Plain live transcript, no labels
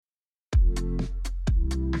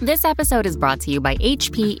This episode is brought to you by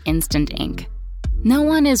HP Instant Ink. No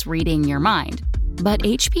one is reading your mind, but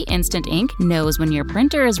HP Instant Ink knows when your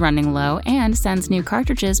printer is running low and sends new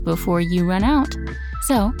cartridges before you run out.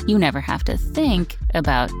 So you never have to think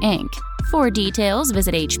about ink. For details,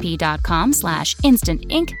 visit hp.com/instant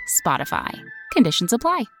ink Spotify. Conditions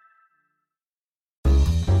apply.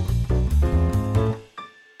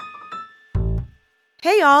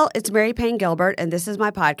 Hey y'all, it's Mary Payne Gilbert, and this is my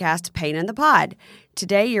podcast, Payne in the Pod.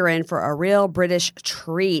 Today you're in for a real British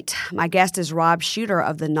treat. My guest is Rob Shuter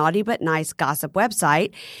of the Naughty But Nice gossip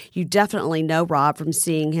website. You definitely know Rob from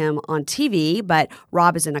seeing him on TV, but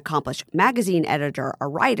Rob is an accomplished magazine editor, a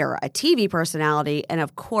writer, a TV personality, and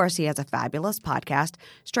of course he has a fabulous podcast,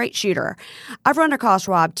 Straight Shooter. I've run across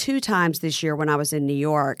Rob 2 times this year when I was in New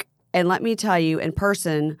York, and let me tell you, in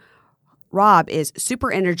person, Rob is super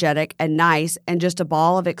energetic and nice and just a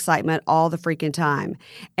ball of excitement all the freaking time.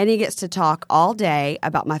 And he gets to talk all day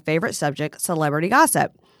about my favorite subject, celebrity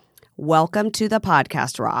gossip. Welcome to the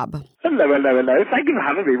podcast, Rob. Hello. Thank you for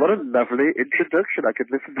having me. What a lovely introduction. I could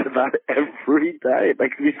listen to that every day. It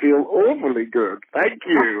makes me feel awfully good. Thank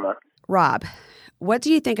you. Rob, what do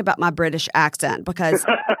you think about my British accent? Because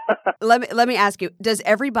let me ask you, does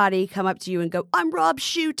everybody come up to you and go, I'm Rob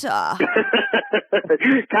Shuter?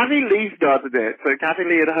 Kathy Lee started it. So Kathy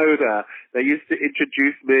Lee and Hoda, they used to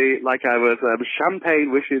introduce me like I was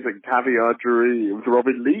champagne wishes and caviar dreams.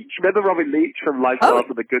 Robin Leach. Remember Robin Leach from Life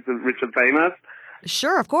After the Good and Rich and Famous?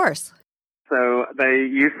 Sure, of course. So they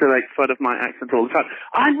used to make fun of my accent all the time.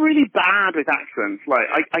 I'm really bad with accents. Like,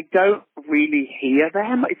 I don't really hear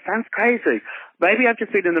them. It sounds crazy. Maybe I've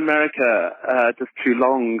just been in America just too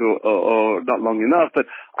long or not long enough, but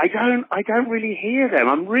I don't really hear them.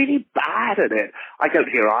 I'm really bad at it. I don't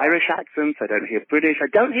hear Irish accents. I don't hear British. I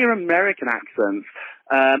don't hear American accents.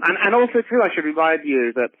 And also, too, I should remind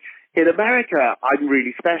you that in America, I'm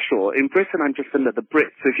really special. In Britain, I'm just another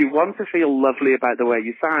Brit. So if you want to feel lovely about the way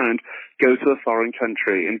you sound, go to a foreign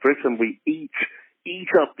country. In Britain, we eat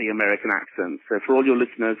up the American accents. So for all your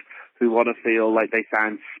listeners who want to feel like they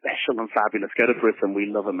sound special and fabulous, go to Britain. We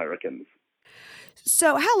love Americans.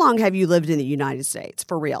 So how long have you lived in the United States,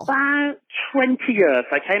 for real? About 20 years.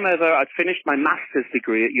 I came over, I finished my master's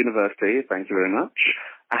degree at university. Thank you very much.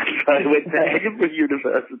 And I went to Edinburgh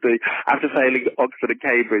University after failing Oxford and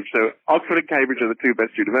Cambridge. So Oxford and Cambridge are the 2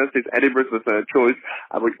 best universities. Edinburgh's the 3rd choice.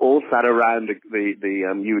 And we all sat around the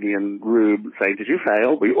union room saying, did you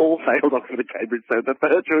fail? We all failed Oxford and Cambridge. So the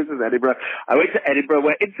 3rd choice is Edinburgh. I went to Edinburgh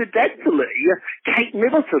where, incidentally, Kate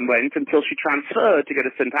Middleton went until she transferred to go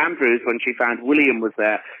to St Andrews when she found William was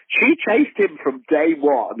there. She chased him from day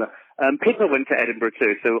one. Pippa went to Edinburgh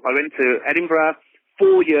too. So I went to Edinburgh.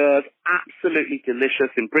 4 years, absolutely delicious.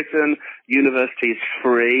 In Britain, university is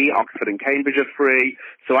free. Oxford and Cambridge are free.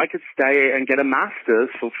 So I could stay and get a master's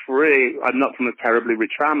for free. I'm not from a terribly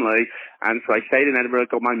rich family. And so I stayed in Edinburgh,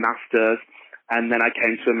 got my master's, and then I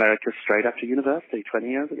came to America straight after university 20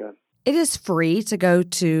 years ago. It is free to go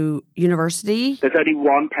to university? There's only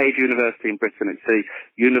one paid university in Britain. It's the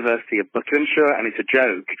University of Buckinghamshire, and it's a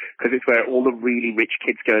joke because it's where all the really rich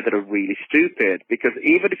kids go that are really stupid. Because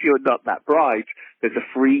even if you're not that bright, there's a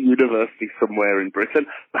free university somewhere in Britain.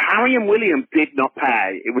 But Harry and William did not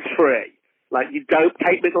pay. It was free. Like, you don't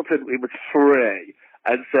Kate Middleton, it was free.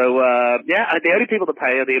 And so, the only people that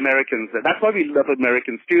pay are the Americans. That's why we love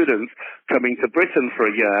American students coming to Britain for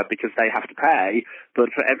a year, because they have to pay. But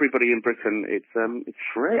for everybody in Britain, it's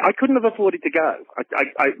free. I couldn't have afforded to go.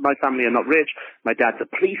 My family are not rich. My dad's a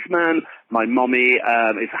policeman. My mommy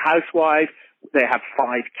is a housewife. They have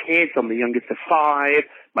 5 kids. I'm the youngest of 5.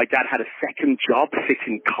 My dad had a second job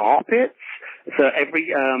fitting carpets. So every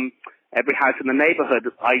house in the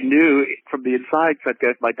neighborhood, I knew from the inside, so I'd go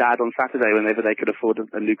with my dad on Saturday whenever they could afford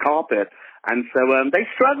a new carpet. And so they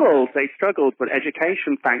struggled, but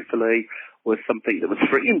education, thankfully, was something that was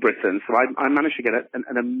free in Britain. So I managed to get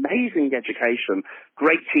an amazing education,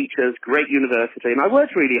 great teachers, great university, and I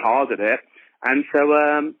worked really hard at it. And so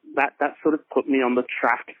that sort of put me on the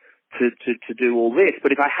track to do all this.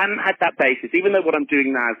 But if I hadn't had that basis, even though what I'm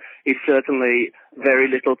doing now is certainly very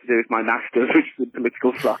little to do with my master's, which is in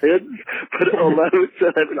political science, but although it's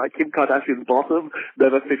like Kim Kardashian's bottom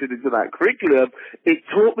never fitted into that curriculum, it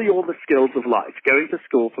taught me all the skills of life. Going to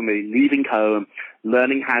school for me, leaving home,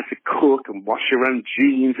 learning how to cook and wash your own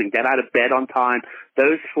jeans and get out of bed on time,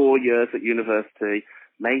 those 4 years at university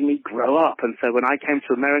made me grow up. And so when I came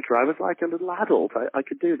to America, I was like a little adult. I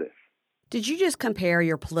could do this. Did you just compare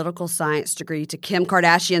your political science degree to Kim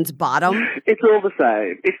Kardashian's bottom? It's all the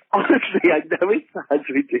same. It's honestly, I know it sounds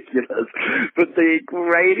ridiculous, but the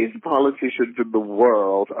greatest politicians in the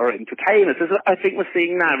world are entertainers. As I think we're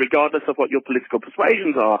seeing now, regardless of what your political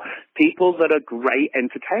persuasions are, people that are great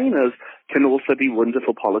entertainers can also be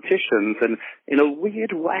wonderful politicians. And in a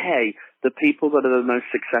weird way, the people that are the most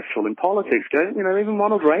successful in politics, even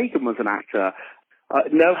Ronald Reagan was an actor,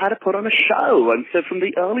 know how to put on a show. And so from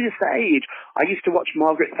the earliest age, I used to watch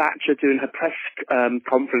Margaret Thatcher doing her press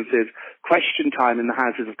conferences, question time in the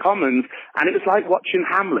Houses of Commons, and it was like watching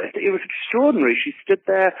Hamlet. It was extraordinary. She stood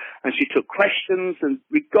there and she took questions, and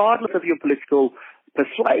regardless of your political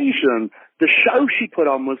persuasion, the show she put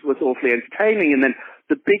on was awfully entertaining. And then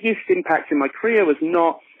the biggest impact in my career was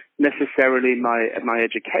not necessarily my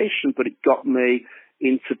education, but it got me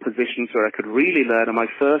into positions where I could really learn. And my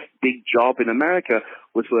first big job in America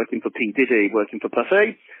was working for P. Diddy, working for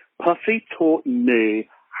Puffy. Puffy taught me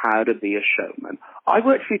how to be a showman. I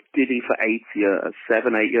worked with Diddy for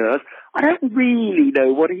 7, 8 years. I don't really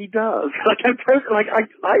know what he does. I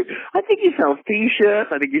think he sells T-shirts.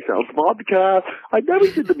 I think he sells vodka. I know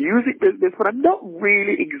he's in the music business, but I'm not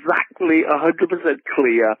really exactly 100%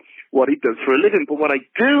 clear what he does for a living. But what I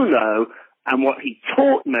do know, and what he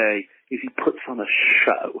taught me, is he puts on a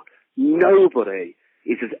show. Nobody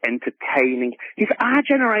is as entertaining. He's our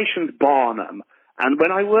generation's Barnum. And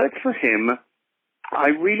when I worked for him, I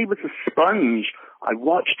really was a sponge. I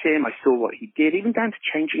watched him. I saw what he did, even down to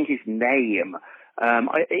changing his name.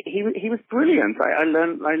 He was brilliant. I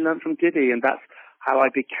learned from Diddy, and that's how I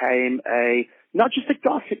became not just a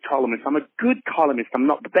gossip columnist. I'm a good columnist. I'm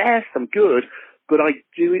not the best. I'm good. But I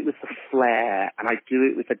do it with a flair, and I do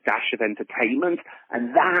it with a dash of entertainment, and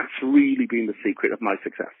that's really been the secret of my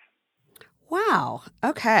success. Wow.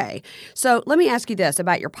 Okay. So let me ask you this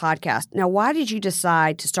about your podcast. Now, why did you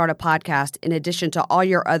decide to start a podcast in addition to all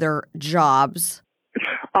your other jobs?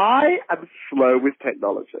 I am slow with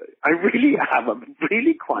technology. I really am. I'm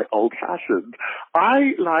really quite old-fashioned.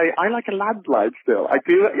 I like a landline still. I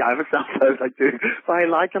do. Yeah, I have a cell phone. I do. But I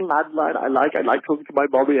like a landline. I like talking to my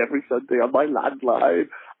mommy every Sunday on my landline.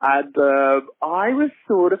 And I was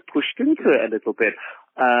sort of pushed into it a little bit.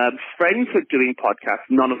 Friends were doing podcasts,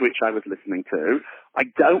 none of which I was listening to. I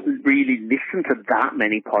don't really listen to that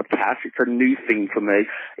many podcasts. It's a new thing for me.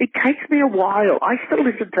 It takes me a while. I still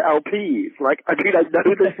listen to LPs. I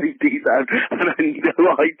know the CDs out, and I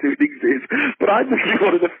know iTunes exists, but I'm really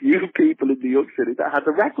one of the few people in New York City that has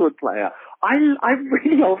a record player. I'm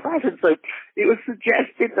really old-fashioned, so it was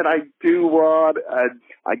suggested that I do one, and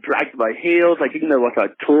I dragged my heels. I didn't know what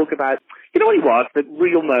I'd talk about. You know what it was? The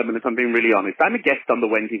real moment, if I'm being really honest. I'm a guest on the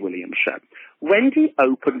Wendy Williams show. Wendy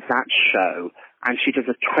opens that show, and she does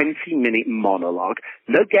a 20-minute monologue.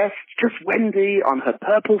 No guests, just Wendy on her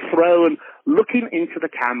purple throne, looking into the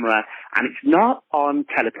camera, and it's not on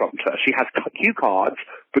teleprompter. She has cue cards,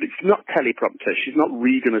 but it's not teleprompter. She's not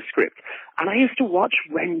reading a script. And I used to watch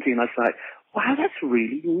Wendy, and I was like, wow, that's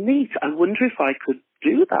really neat. I wonder if I could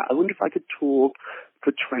do that. I wonder if I could talk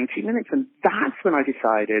for 20 minutes. And that's when I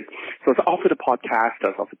decided. So I was offered a podcast. I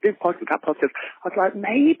was offered this podcast, that podcast. I was like,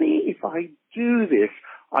 maybe if I do this,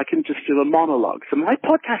 I can just do a monologue. So my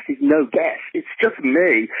podcast is no guest. It's just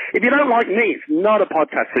me. If you don't like me, it's not a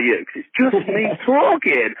podcast for you, because it's just me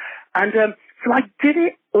talking. And so I did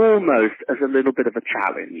it almost as a little bit of a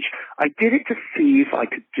challenge. I did it to see if I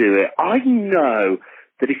could do it. I know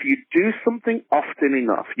that if you do something often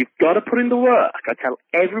enough, you've got to put in the work. I tell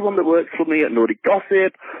everyone that works for me at Naughty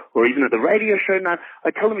Gossip or even at the radio show now,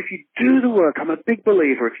 I tell them if you do the work, I'm a big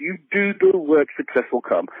believer, if you do the work, success will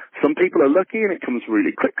come. Some people are lucky and it comes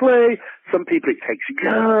really quickly. Some people it takes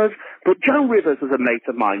years. But Joan Rivers was a mate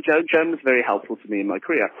of mine. Joan was very helpful to me in my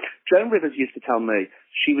career. Joan Rivers used to tell me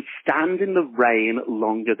she would stand in the rain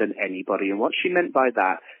longer than anybody. And what she meant by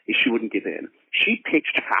that is she wouldn't give in. She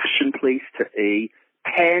pitched Fashion Police to E!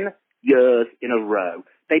 10 years in a row.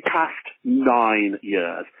 They passed 9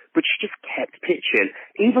 years, but she just kept pitching.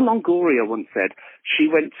 Eva Longoria once said she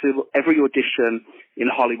went to every audition in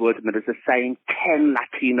Hollywood and there was the same 10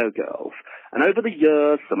 Latino girls. And over the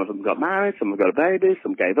years, some of them got married, some of them got a baby,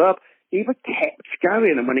 some gave up. Eva kept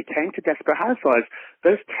going, and when it came to Desperate Housewives,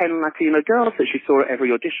 those 10 Latino girls that she saw at every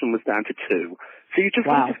audition was down to 2. So you just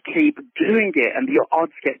want to just keep doing it, and your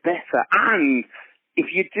odds get better. And if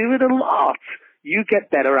you do it a lot, you get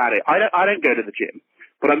better at it. I don't go to the gym,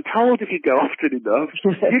 but I'm told if you go often enough,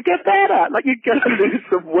 you get better. You're going to lose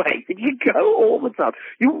some weight. If you go all the time,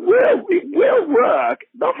 you will. It will work.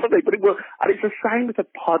 Not for me, but it will. And it's the same with a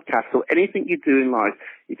podcast or anything you do in life.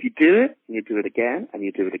 If you do it, and you do it again, and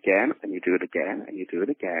you do it again, and you do it again, and you do it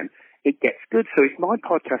again, it gets good. So it's my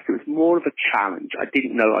podcast. It was more of a challenge. I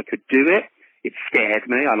didn't know I could do it. It scared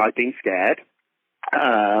me. I like being scared.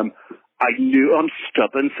 I knew I'm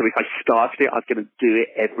stubborn, so if I started it, I was going to do it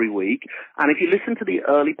every week. And if you listen to the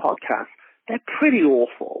early podcasts, they're pretty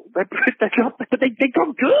awful. But they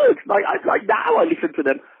got good. Like now I listen to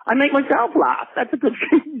them, I make myself laugh. That's a good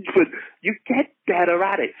thing. But you get better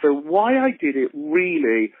at it. So why I did it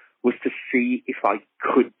really was to see if I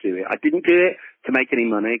could do it. I didn't do it to make any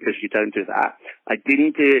money, because you don't do that. I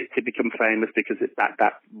didn't do it to become famous, because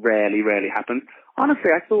that rarely happens.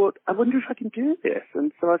 Honestly, I thought, I wonder if I can do this.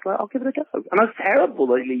 And so I was like, I'll give it a go. And I was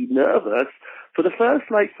terribly nervous for the first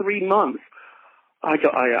 3 months. I had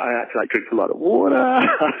to drink a lot of water.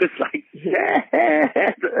 I was like, yeah.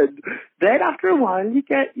 And then after a while, you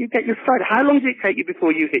get your stride. How long did it take you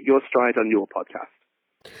before you hit your stride on your podcast?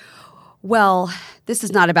 Well, this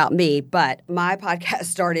is not about me, but my podcast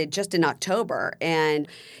started just in October. And,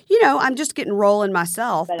 I'm just getting rolling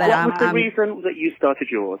myself. But what was the reason that you started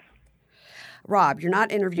yours? Rob, you're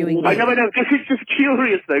not interviewing me. I know. This is just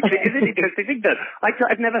curious, though. Isn't it interesting?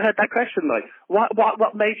 I've never heard that question.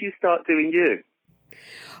 What made you start doing you?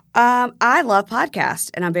 I love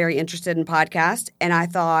podcasts, and I'm very interested in podcasts. And I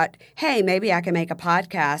thought, hey, maybe I can make a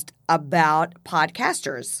podcast about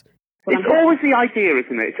podcasters. It's always the idea,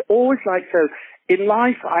 isn't it? It's always so. In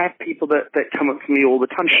life, I have people that come up to me all the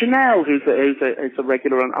time. Chanel, who's a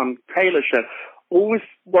regular on Taylor's show, always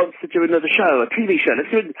wants to do another show, a TV show.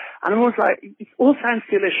 And I'm always like, it all sounds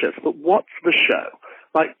delicious, but what's the show?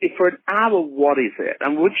 If for an hour, what is it?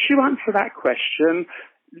 And once you answer that question,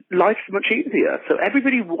 life's much easier. So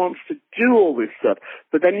everybody wants to do all this stuff,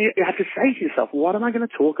 but then you have to say to yourself, what am I going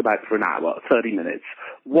to talk about for an hour, 30 minutes?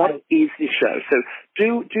 What is this show? So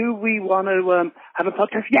do we want to have a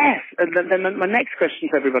podcast? Yes. And then my next question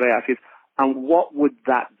to everybody I ask is, and what would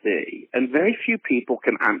that be? And very few people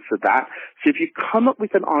can answer that. So if you come up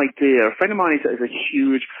with an idea, a friend of mine is a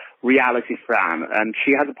huge reality fan, and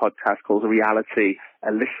she has a podcast called Reality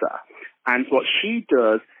Alyssa. And what she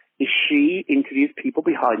does is she interviews people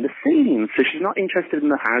behind the scenes. So she's not interested in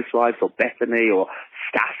the Housewives or Bethany or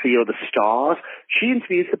Stassi or the stars. She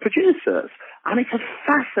interviews the producers. And it's a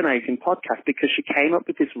fascinating podcast because she came up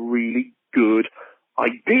with this really good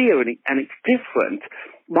idea, and it's different.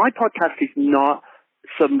 My podcast is not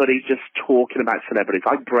somebody just talking about celebrities.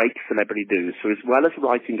 I break celebrity news. So as well as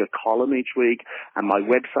writing a column each week and my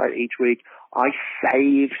website each week, I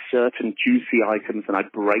save certain juicy items and I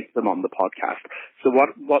break them on the podcast. So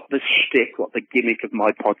what the shtick, what the gimmick of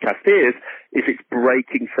my podcast is it's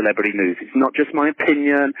breaking celebrity news. It's not just my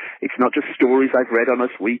opinion. It's not just stories I've read on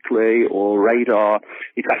Us Weekly or Radar.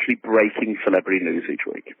 It's actually breaking celebrity news each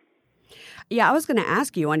week. Yeah, I was going to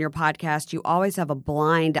ask you, on your podcast, you always have a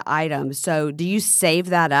blind item. So do you save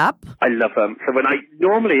that up? I love them. So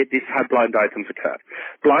normally this is how blind items occur.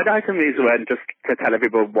 Blind item is when, just to tell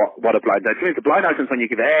everyone what a blind item is, a blind item is when you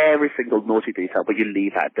give every single naughty detail, but you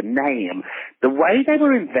leave out the name. The way they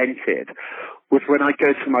were invented was when I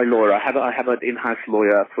go to my lawyer. I have an in-house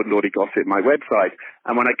lawyer for Naughty Gossip, my website.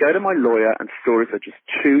 And when I go to my lawyer and stories are just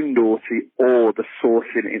too naughty or the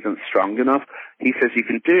sourcing isn't strong enough, he says you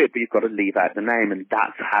can do it, but you've got to leave out the name. And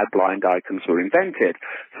that's how blind items were invented.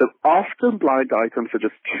 So often blind items are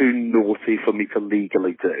just too naughty for me to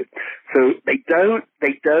legally do. So they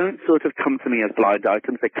don't sort of come to me as blind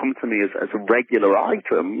items. They come to me as regular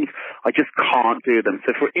items. I just can't do them.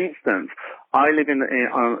 So for instance, I live in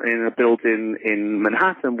a building in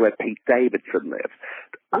Manhattan where Pete Davidson lives.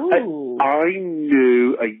 I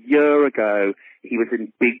knew a year ago he was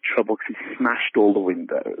in big trouble because he smashed all the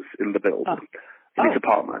windows in the building. In his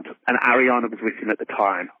apartment, and Ariana was with him at the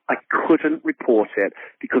time. I couldn't report it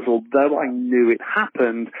because although I knew it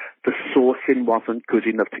happened, the sourcing wasn't good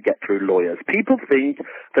enough to get through lawyers. People think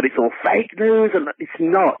that it's all fake news, and it's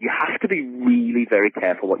not. You have to be really very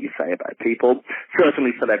careful what you say about people,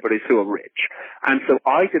 certainly celebrities who are rich. And so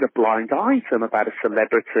I did a blind item about a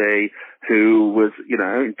celebrity who was,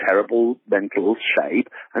 in terrible mental shape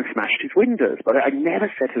and smashed his windows, but I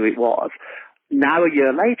never said who it was. Now, a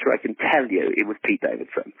year later, I can tell you it was Pete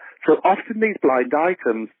Davidson. So often these blind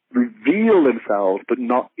items reveal themselves, but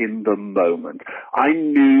not in the moment. I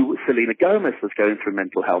knew Selena Gomez was going through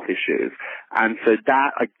mental health issues, and so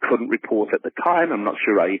that I couldn't report at the time. I'm not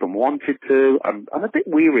sure I even wanted to. I'm a bit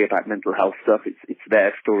weary about mental health stuff. It's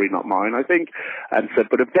their story, not mine, I think. And so,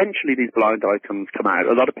 but eventually these blind items come out.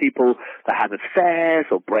 A lot of people that have affairs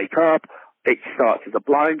or break up, it starts as a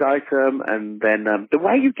blind item, and then the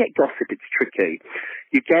way you get gossip, it's tricky.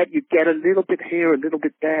 You get a little bit here, a little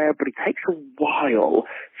bit there, but it takes a while.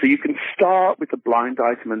 So you can start with a blind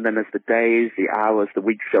item, and then as the days, the hours, the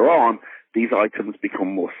weeks go on, these items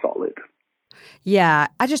become more solid. Yeah,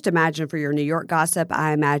 I just imagine for your New York gossip,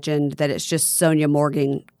 I imagined that it's just Sonia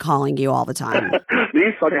Morgan calling you all the time. Me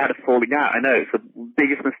and Sonia had a falling out. I know, it's the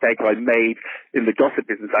biggest mistake I made in the gossip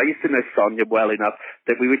business. I used to know Sonia well enough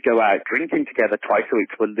that we would go out drinking together twice a week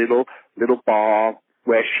to a little bar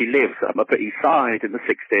where she lives. I'm up at East Side in the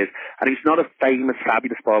 60s, and it's not a famous,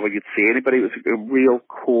 fabulous bar where you'd see anybody. It was a real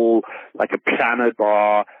cool, like a piano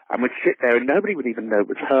bar, and we'd sit there and nobody would even know it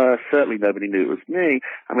was her. Certainly nobody knew it was me,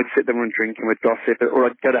 and we'd sit there and drink and we'd gossip, or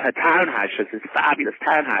I'd go to her townhouse. She has this fabulous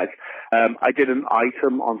townhouse. I did an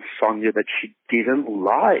item on Sonia that she didn't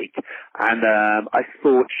like, and I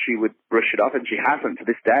thought she would brush it off, and she hasn't to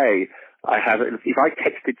this day. I haven't. If I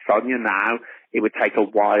texted Sonia now, it would take a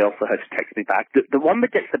while for her to text me back. The one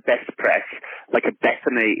that gets the best press, like a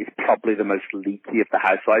Bethany, is probably the most leaky of the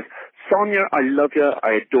housewives. Sonia, I love her.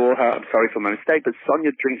 I adore her. I'm sorry for my mistake, but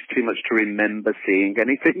Sonia drinks too much to remember seeing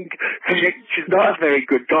anything. She's not a very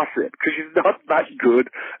good gossip because she's not that good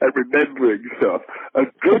at remembering stuff. A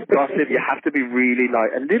good gossip, you have to be really,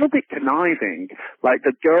 like, a little bit conniving. Like,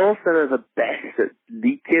 the girls that are the best at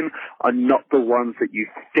leaking are not the ones that you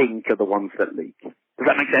think are the ones that leak. Does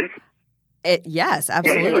that make sense? Yes,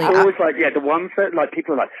 absolutely. It's always like, the ones that, like,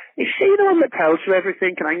 people are like, is she the one that tells you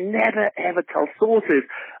everything? And I never, ever tell sources,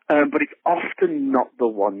 but it's often not the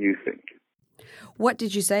one you think. What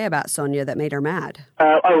did you say about Sonia that made her mad?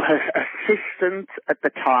 Her assistant at the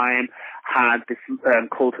time had this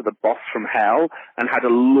call to the boss from hell and had a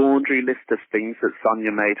laundry list of things that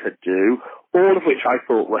Sonia made her do, all of which I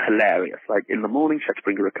thought were hilarious. Like, in the morning, she had to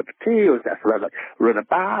bring her a cup of tea, or she had to, like, run a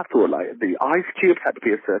bath, or, like, the ice cubes had to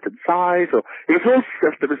be a certain size, or it was all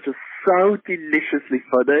stuff that was just so deliciously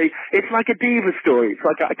funny. It's like a diva story. It's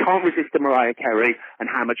like, I can't resist the Mariah Carey and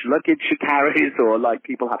how much luggage she carries, or, like,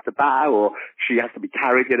 people have to bow, or she has to be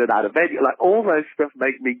carried in and out of venue. Like, all those stuff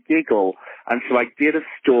make me giggle. And so I did a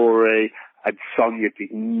story, and Sonia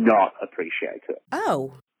did not appreciate it.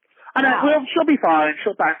 Oh. And well, she'll be fine.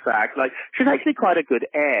 She'll bounce back. Like, she's actually quite a good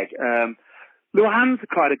egg. Luann's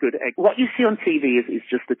quite a good egg. What you see on TV is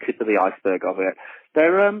just the tip of the iceberg of it.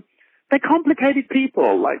 They're complicated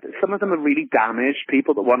people. Like, some of them are really damaged.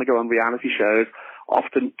 People that want to go on reality shows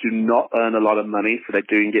often do not earn a lot of money, so they're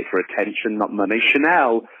doing it for attention, not money.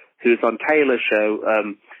 Chanel, who's on Taylor's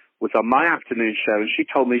show, was on my afternoon show, and she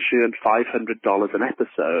told me she earned $500 an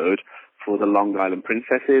episode for the Long Island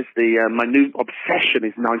Princesses. My new obsession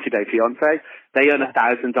is 90 Day Fiancé. They earn $1,000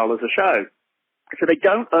 a show. So they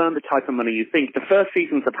don't earn the type of money you think. The first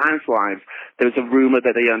seasons of Housewives, there was a rumor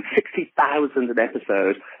that they earned $60,000 an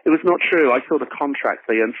episode. It was not true. I saw the contracts.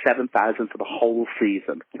 They earned $7,000 for the whole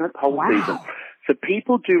season. You know, the whole season. So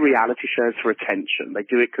people do reality shows for attention. They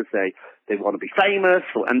do it because they want to be famous,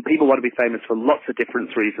 and people want to be famous for lots of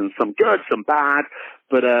different reasons. Some good, some bad.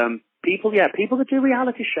 But people that do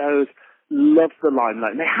reality shows love the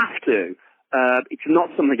limelight, and they have to. It's not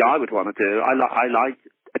something I would want to do. I like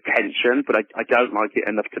attention, but I don't like it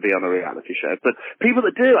enough to be on a reality show. But people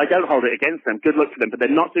that do, I don't hold it against them. Good luck to them, but they're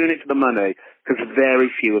not doing it for the money, because very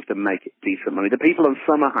few of them make decent money. The people on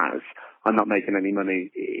Summer House are not making any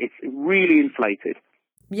money. It's really inflated.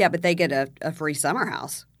 Yeah, but they get a free summer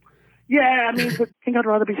house. Yeah, I mean, I think I'd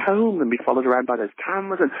rather be home than be followed around by those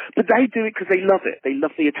cameras. But they do it because they love it. They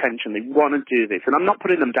love the attention. They want to do this. And I'm not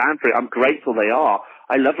putting them down for it. I'm grateful they are.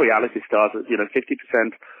 I love reality stars.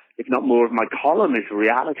 50%, if not more, of my column is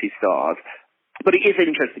reality stars. But it is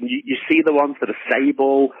interesting. You see the ones that are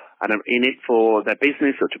stable and are in it for their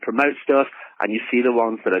business or to promote stuff, and you see the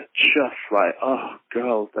ones that are just like, oh,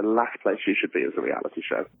 girls, the last place you should be is a reality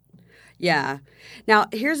show. Yeah. Now,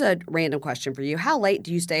 here's a random question for you. How late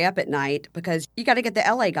do you stay up at night? Because you got to get the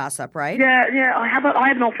LA gossip, right? Yeah. I have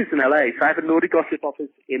an office in LA. So I have a Naughty Gossip office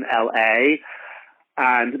in LA.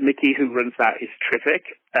 And Mickey, who runs that, is terrific.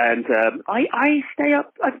 And I stay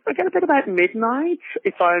up. I get to bed about midnight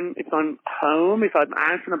if I'm home. If I'm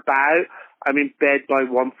out and about, I'm in bed by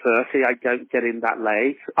 1:30. I don't get in that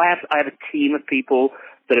late. I have a team of people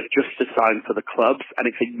that have just assigned for the clubs, and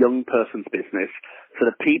it's a young person's business. So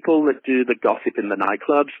the people that do the gossip in the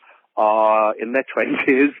nightclubs are in their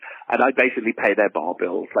 20s, and I basically pay their bar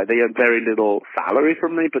bills. Like, they earn very little salary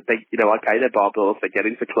from me, but I pay their bar bills. They get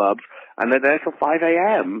into clubs, and they're there till 5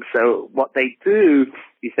 a.m. So what they do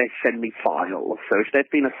is they send me files. So if they've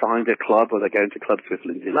been assigned a club, or they're going to clubs with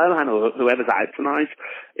Lindsay Lohan or whoever's out tonight,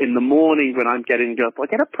 in the morning when I'm getting up, I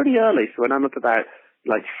get up pretty early. So when I'm up about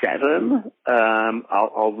 7,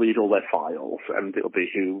 I'll read all their files, and it'll be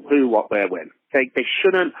who, what, where, when. They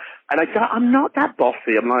shouldn't, and I'm not that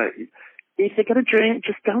bossy. I'm like, if you're going to drink,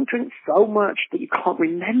 just don't drink so much that you can't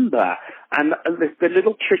remember. And the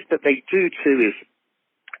little trick that they do too is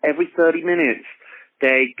every 30 minutes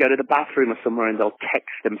they go to the bathroom or somewhere and they'll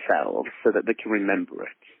text themselves so that they can remember it.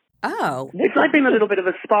 Oh. It's like being a little bit of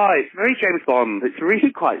a spy. It's very James Bond. It's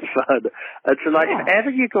really quite fun. And so, like, if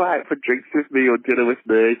ever you go out for drinks with me or dinner with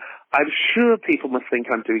me, I'm sure people must think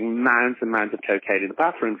I'm doing mounds and mounds of cocaine in the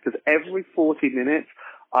bathrooms, because every 40 minutes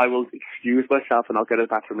I will excuse myself and I'll go to the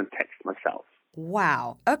bathroom and text myself.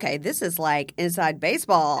 Wow. Okay, this is like inside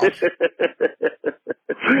baseball.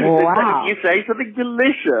 Wow. If you say something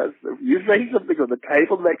delicious, if you say something on the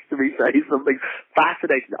table next to me, say something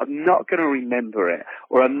fascinating, I'm not going to remember it,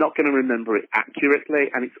 or I'm not going to remember it accurately,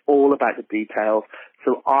 and it's all about the details.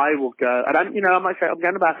 So I will go, and I might say, I'm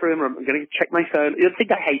going to the bathroom, or I'm going to check my phone. The thing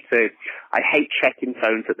I hate checking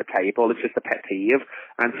phones at the table. It's just a pet peeve.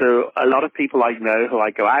 And so a lot of people I know who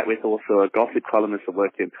I go out with, also a gossip columnist that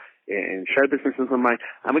work in show business and something,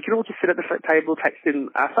 and we can all just sit at the table texting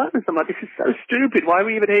our phones. I'm like, this is so stupid. Why are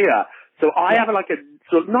we even here? So I have like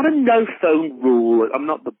not a no phone rule. I'm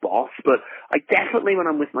not the boss, but I definitely, when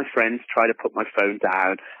I'm with my friends, try to put my phone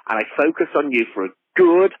down, and I focus on you for a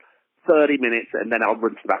good 30 minutes, and then I'll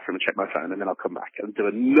run to the bathroom and check my phone, and then I'll come back and do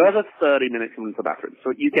another 30 minutes and run to the bathroom.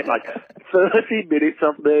 So you get like 30 minutes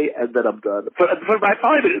of me, and then I'm done. For about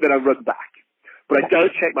 5 minutes, then I run back. But I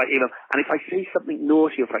don't check my email. And if I see something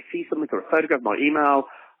naughty, or if I see something or a photograph of my email,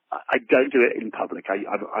 I don't do it in public.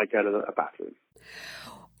 I go to a bathroom.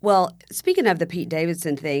 Well, speaking of the Pete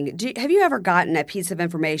Davidson thing, have you ever gotten a piece of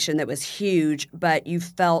information that was huge, but you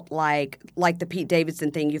felt like the Pete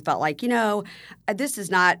Davidson thing, you felt like, this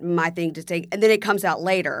is not my thing to take, and then it comes out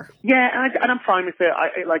later? Yeah, and I'm fine with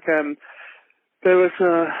it. There was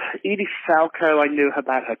Edie Falco. I knew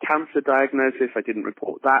about her cancer diagnosis. I didn't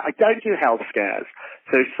report that. I don't do health scares.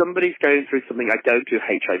 So if somebody's going through something, I don't do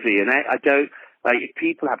HIV. And I don't, if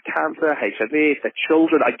people have cancer, HIV, if they're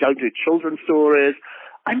children, I don't do children's stories.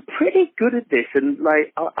 I'm pretty good at this, and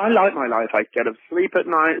I like my life. I get to sleep at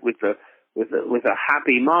night with a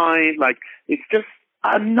happy mind. It's just,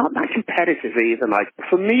 I'm not that competitive either.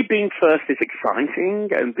 For me, being first is exciting,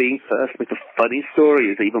 and being first with a funny story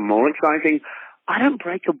is even more exciting. I don't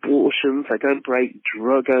break abortions. I don't break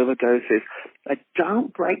drug overdoses. I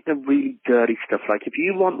don't break the really dirty stuff. If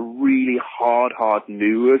you want really hard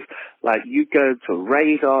news, you go to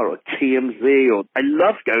Radar or TMZ, or I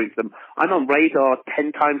love going to them. I'm on Radar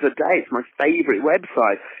 10 times a day. It's my favorite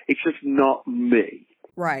website. It's just not me.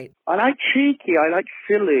 Right. I like cheeky. I like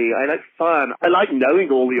silly. I like fun. I like knowing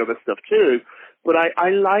all the other stuff too. But I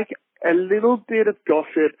like a little bit of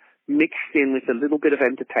gossip mixed in with a little bit of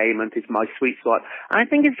entertainment is my sweet spot. And I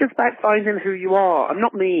think it's just about finding who you are. I'm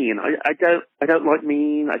not mean. I don't like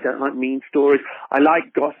mean. I don't like mean stories. I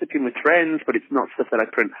like gossiping with friends, but it's not stuff that I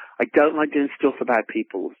print. I don't like doing stuff about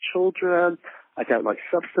people's children. I don't like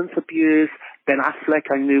substance abuse. Ben Affleck,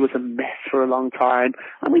 I knew, was a mess for a long time.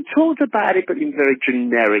 And we talked about it, but in very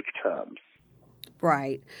generic terms.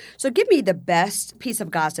 Right. So give me the best piece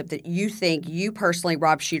of gossip that you think you personally,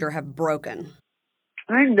 Rob Shuter, have broken.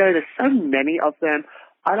 I know there's so many of them.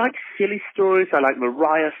 I like silly stories. I like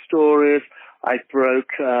Mariah stories. I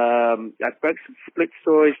broke some split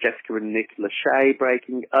stories, Jessica and Nick Lachey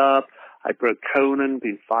breaking up. I broke Conan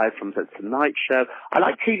being fired from the Tonight Show. I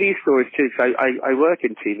like TV stories too, because I work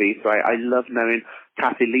in TV, so I love knowing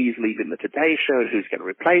Kathy Lee's leaving the Today Show and who's going to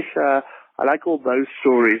replace her. I like all those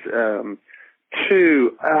stories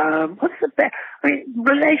too. What's the best?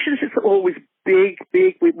 Relationships are always big.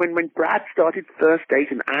 When Brad started first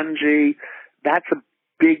dating Angie, that's a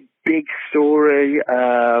big story.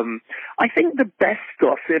 I think the best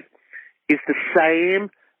gossip is the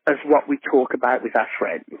same as what we talk about with our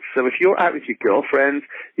friends. So if you're out with your girlfriends,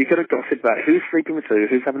 you're going to gossip about who's sleeping with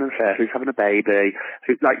who's having an affair, who's having a baby.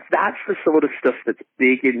 That's the sort of stuff that's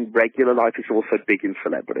big in regular life. Is also big in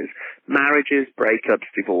celebrities. Marriages, breakups,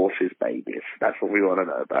 divorces, babies. That's what we want to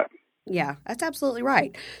know about. Yeah, that's absolutely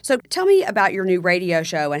right. So tell me about your new radio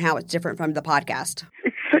show and how it's different from the podcast.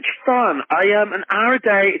 It's such fun. I an hour a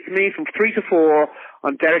day. It's me from 3 to 4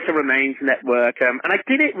 on Derek and Romain's network. And I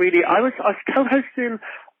did it really. I was co-hosting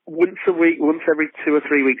once a week, once every 2 or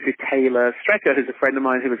 3 weeks with Taylor Strecker, who's a friend of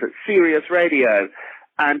mine who was at Sirius Radio.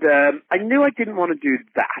 And I knew I didn't want to do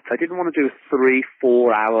that. I didn't want to do a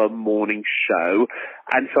 3-4 hour morning show.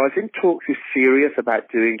 And so I was in talks with Sirius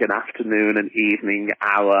about doing an afternoon and evening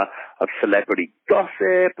hour of celebrity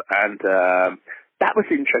gossip. And that was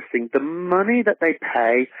interesting. The money that they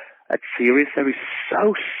pay at Sirius is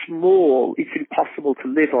so small, it's impossible to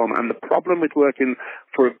live on. And the problem with working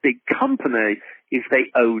for a big company is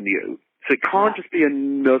they own you. So it can't just be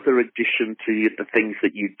another addition to the things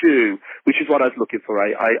that you do, which is what I was looking for.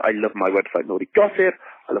 I love my website, Naughty Gossip.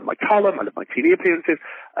 I love my column. I love my TV appearances.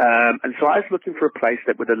 And so I was looking for a place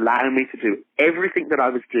that would allow me to do everything that I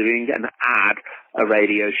was doing and add a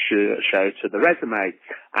radio show to the resume.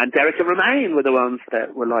 And Derek and Romaine were the ones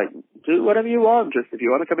that were like, do whatever you want. Just if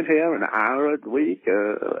you want to come in here an hour a week,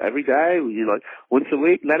 every day, you like once a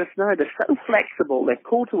week, let us know. They're so flexible. They're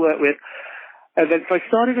cool to work with. And then so I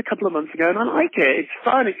started a couple of months ago, and I like it. It's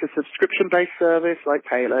fun. It's a subscription-based service like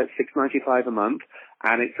Taylor. It's $6.95 a month,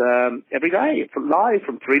 and it's every day. It's live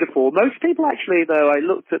from 3 to 4. Most people actually, though, I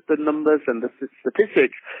looked at the numbers and the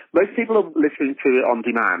statistics. Most people are listening to it on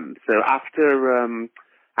demand. So after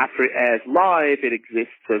it airs live, it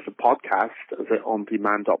exists as a podcast, as an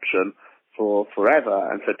on-demand option for forever,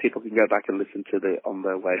 and so people can go back and listen to it on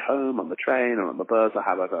their way home, on the train, or on the bus, or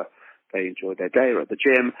however they enjoy their day, or at the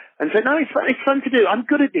gym. And so, no, it's fun to do. I'm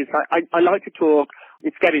good at this. I like to talk.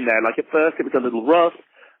 It's getting there. Like, at first, it was a little rough,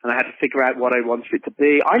 and I had to figure out what I wanted it to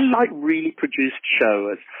be. I like really produced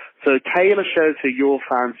shows. So Taylor shows, who your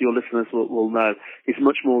fans, your listeners will know, is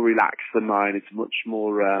much more relaxed than mine. It's much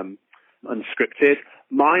more unscripted.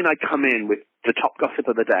 Mine, I come in with the top gossip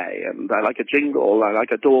of the day, and I like a jingle, I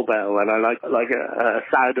like a doorbell, and I like a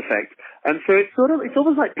sound effect. And so it's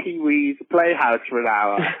almost like Pee-wee's Playhouse for an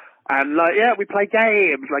hour. And we play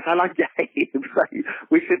games. Like, I like games. Like,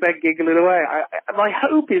 we sit there giggling away. My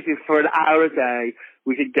hope is for an hour a day,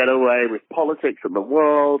 we can get away with politics and the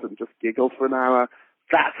world and just giggle for an hour.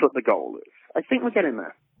 That's what the goal is. I think we're getting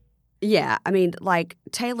there. Yeah, I mean, like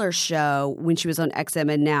Taylor's show when she was on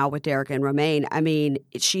XM and now with Derek and Romaine, I mean,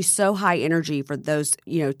 she's so high energy for those,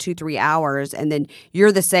 2-3 hours, and then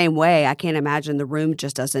you're the same way. I can't imagine the room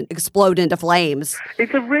just doesn't explode into flames.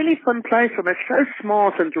 It's a really fun place, and they're so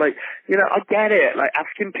smart, and I get it. Like,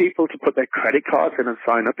 asking people to put their credit cards in and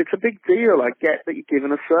sign up, it's a big deal. I get that you're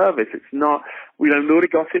given a service. It's not, Naughty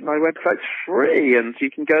Gossip, my website's free, and you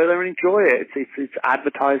can go there and enjoy it. It's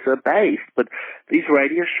advertiser-based, but these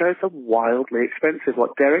radio shows are wildly expensive.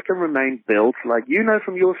 What Derek and Romaine built, like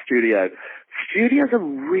from your studios are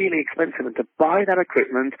really expensive, and to buy that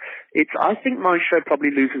equipment, I think my show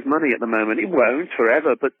probably loses money at the moment. It won't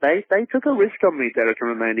forever, but they took a risk on me, Derek and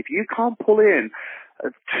Romaine. If you can't pull in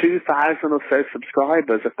 2,000 or so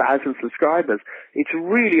subscribers, 1,000 subscribers, it's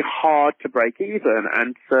really hard to break even.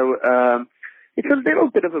 And so it's a little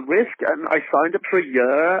bit of a risk, and I signed up for a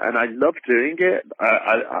year, and I love doing it.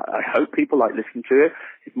 I hope people listen to it.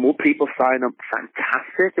 If more people sign up,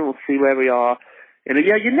 fantastic, and we'll see where we are in a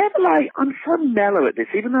year. You never I'm so mellow at this,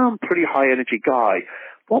 even though I'm a pretty high energy guy.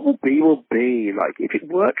 What will be, will be. Like, if it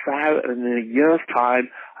works out, and in a year's time,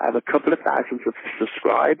 I have a couple of thousands of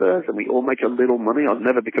subscribers, and we all make a little money, I'll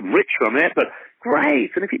never become rich from it, but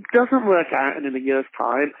great. And if it doesn't work out, and in a year's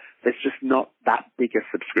time, there's just not that big a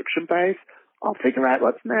subscription base, I'll figure out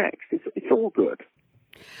what's next. It's all good.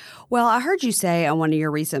 Well, I heard you say on one of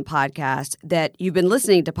your recent podcasts that you've been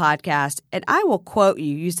listening to podcasts, and I will quote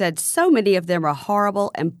you. You said so many of them are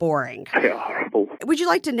horrible and boring. They are horrible. Would you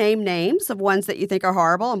like to name names of ones that you think are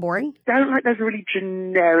horrible and boring? I don't like those really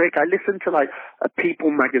generic. I listened to a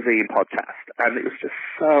People magazine podcast, and it was just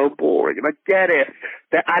so boring. And I get it.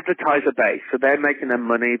 They're advertiser-based, so they're making their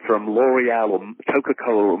money from L'Oreal or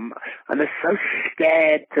Coca-Cola, and they're so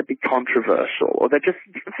scared to be controversial, or they're just,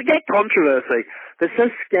 forget controversy, they're so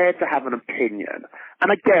scared to have an opinion.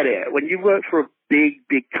 And I get it. When you work for a big,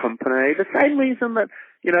 big company, the same reason that,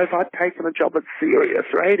 if I'd taken a job at Sirius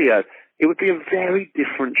Radio, it would be a very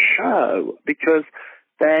different show because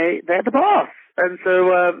they're the boss. And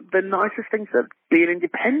so the nicest things of being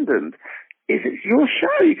independent is it's your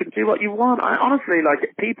show. You can do what you want. I honestly,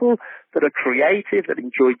 people that are creative, that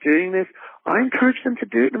enjoy doing this, I encourage them to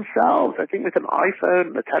do it themselves. I think with an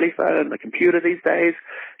iPhone, a telephone, a computer these days,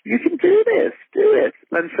 you can do this. Do it.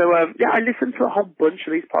 And so, I listened to a whole bunch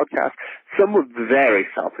of these podcasts. Some were very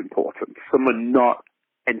self-important. Some were not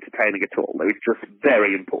entertaining at all. They were just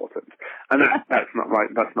very important. And that's not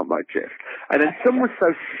my gist. And then some were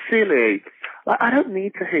so silly. I don't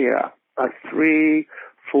need to hear 3-4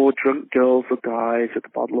 drunk girls or guys with a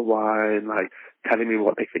bottle of wine, telling me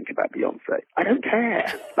what they think about Beyonce. I don't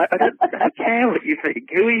care. I don't care what you think.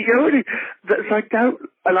 Who are you going to?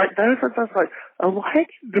 I like those. I was like, oh, why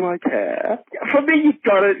do I care? For me, you've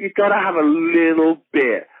got to have a little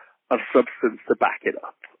bit of substance to back it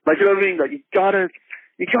up. You know what I mean?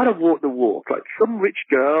 You gotta walk the walk. Some rich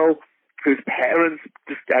girl whose parents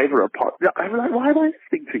just gave her a pot. I'm like, why am I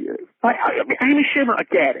listening to you? Amy Schumer, I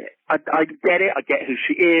get it. I get it. I get who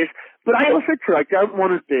she is. But I also, too, I don't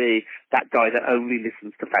want to be that guy that only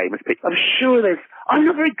listens to famous people. I'm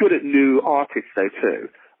not very good at new artists, though, too.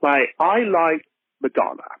 Like, I like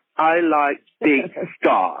Madonna. I like big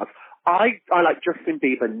stars. I like Justin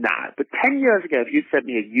Bieber now. But 10 years ago, if you'd sent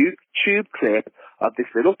me a YouTube clip of this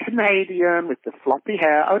little Canadian with the floppy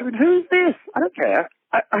hair, I would have been, who's this? I don't care.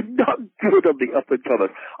 I'm not good on the up-and-comers.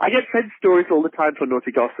 I get sent stories all the time for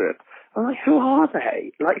Naughty Gossip. I'm like, who are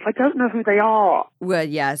they? Like, if I don't know who they are. Well,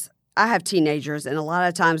 yes. I have teenagers, and a lot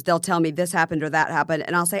of times they'll tell me this happened or that happened,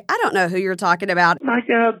 and I'll say, I don't know who you're talking about. Like,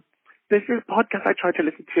 there's this podcast I tried to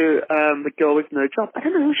listen to, The Girl With No Job. I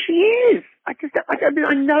don't know who she is.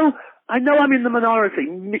 I know I'm in the minority.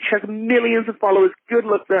 She has millions of followers. Good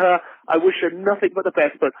luck to her. I wish her nothing but the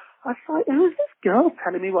best. But I was like, who's this girl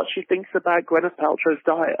telling me what she thinks about Gwyneth Paltrow's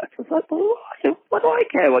diet? I was like, well, what do I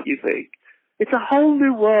care what you think? It's a whole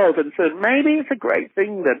new world. And so maybe it's a great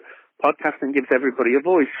thing that podcasting gives everybody a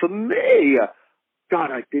voice. For me,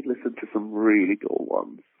 God, I did listen to some really dull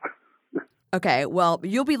ones. Okay, well,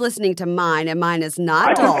 you'll be listening to mine, and mine is not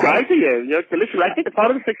I dull. subscribe to you. Listen, I think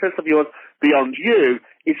part of the success of yours beyond you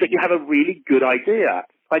is that you have a really good idea.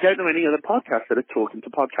 I don't know any other podcasts that are talking to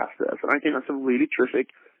podcasters, and I think that's a really terrific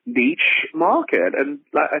niche market, and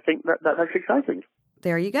I think that's exciting.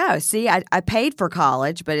 There you go. See, I paid for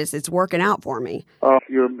college, but it's working out for me. Oh,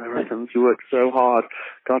 you Americans, you work so hard.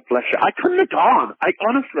 God bless you. I couldn't have gone.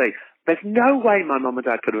 Honestly, there's no way my mum and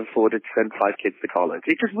dad could have afforded to send 5 kids to college.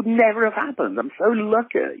 It just would never have happened. I'm so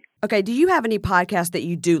lucky. Okay, do you have any podcasts that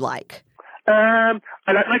you do like? I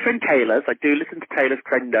like my friend Taylor's. I do listen to Taylor's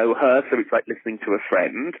because I know her, so it's like listening to a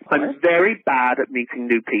friend. I'm very bad at meeting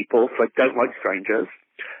new people, so I don't like strangers.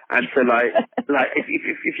 And so,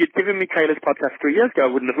 if you'd given me Taylor's podcast 3 years ago,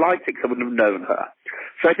 I wouldn't have liked it because I wouldn't have known her.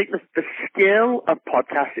 So I think the skill of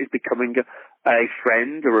podcast is becoming a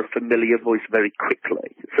friend or a familiar voice very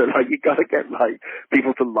quickly. So, you got to get,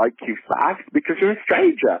 people to like you fast because you're a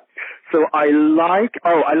stranger. So I like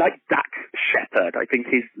Dax Shepard. I think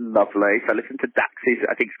he's lovely. So I listen to Dax's,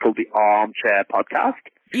 I think it's called the Armchair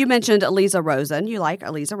Podcast. You mentioned Aliza Rosen. You like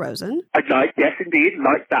Aliza Rosen? Yes, indeed,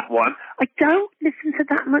 like that one. I don't listen to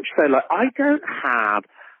that much, though. I don't have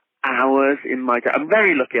hours in my day. I'm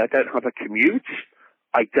very lucky. I don't have a commute.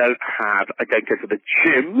 I don't go to the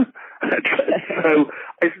gym. So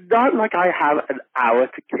it's not like I have an hour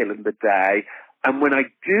to kill in the day. And when I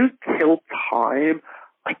do kill time,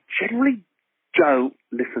 I generally don't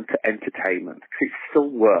listen to entertainment because it's still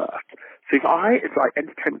work. So if it's like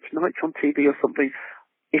Entertainment Tonight's on TV or something,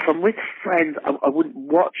 if I'm with friends, I wouldn't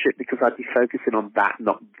watch it because I'd be focusing on that,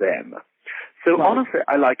 not them. So honestly,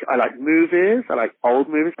 I like movies. I like old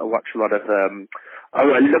movies. I watch a lot of, I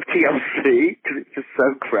love TLC because it's just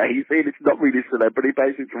so crazy and it's not really celebrity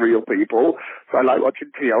based, it's real people. So I like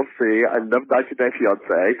watching TLC. I love 90 Day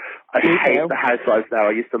Fiancé. I hate The Housewives now.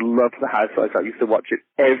 I used to love The Housewives. I used to watch it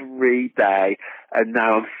every day and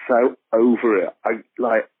now I'm so over it. I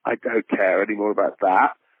don't care anymore about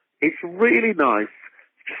that. It's really nice.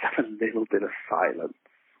 Just have a little bit of silence.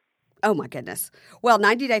 Oh, my goodness. Well,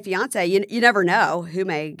 90 Day Fiancé, you never know who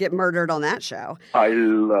may get murdered on that show. I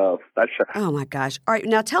love that show. Oh, my gosh. All right,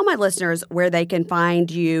 now tell my listeners where they can find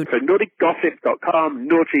you. So naughtygossip.com,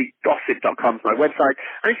 naughtygossip.com is my website,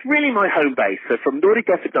 and it's really my home base. So from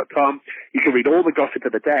naughtygossip.com, you can read all the gossip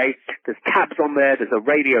of the day. There's tabs on there. There's a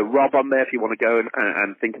Radio Rob on there if you want to go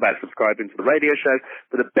and think about subscribing to the radio show.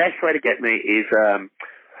 But the best way to get me is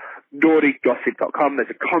naughtygossip.com. There's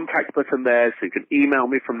a contact button there, so you can email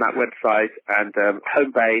me from that website, and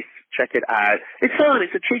home base, check it out. It's fun.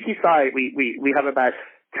 It's a cheeky site. We have about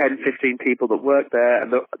 10, 15 people that work there,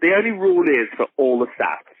 and the only rule is for all the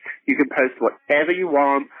staff, you can post whatever you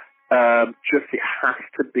want, just it has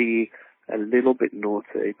to be a little bit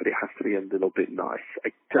naughty, but it has to be a little bit nice.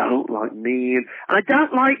 I don't like mean, and I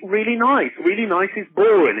don't like really nice. Really nice is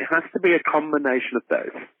boring. It has to be a combination of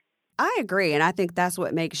both. I agree, and I think that's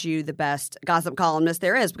what makes you the best gossip columnist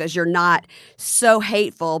there is, because you're not so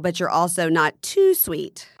hateful, but you're also not too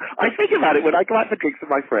sweet. I think about it when I go out for drinks with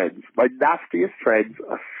my friends. My nastiest friends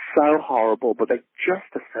are so horrible, but they just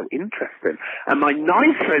are so interesting. And my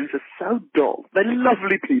nice friends are so dull. They're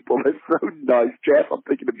lovely people. They're so nice. Jeff, I'm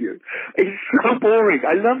thinking of you. It's so boring.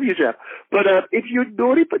 I love you, Jeff. But if you're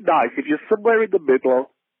naughty but nice, if you're somewhere in the middle,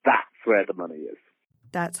 that's where the money is.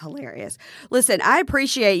 That's hilarious. Listen, I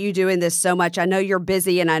appreciate you doing this so much. I know you're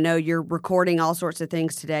busy and I know you're recording all sorts of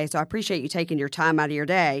things today, so I appreciate you taking your time out of your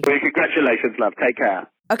day. Well, congratulations, love. Take care.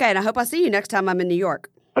 Okay, and I hope I see you next time I'm in New York.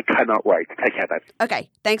 I cannot wait. Take care, babe. Okay,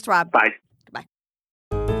 thanks, Rob. Bye.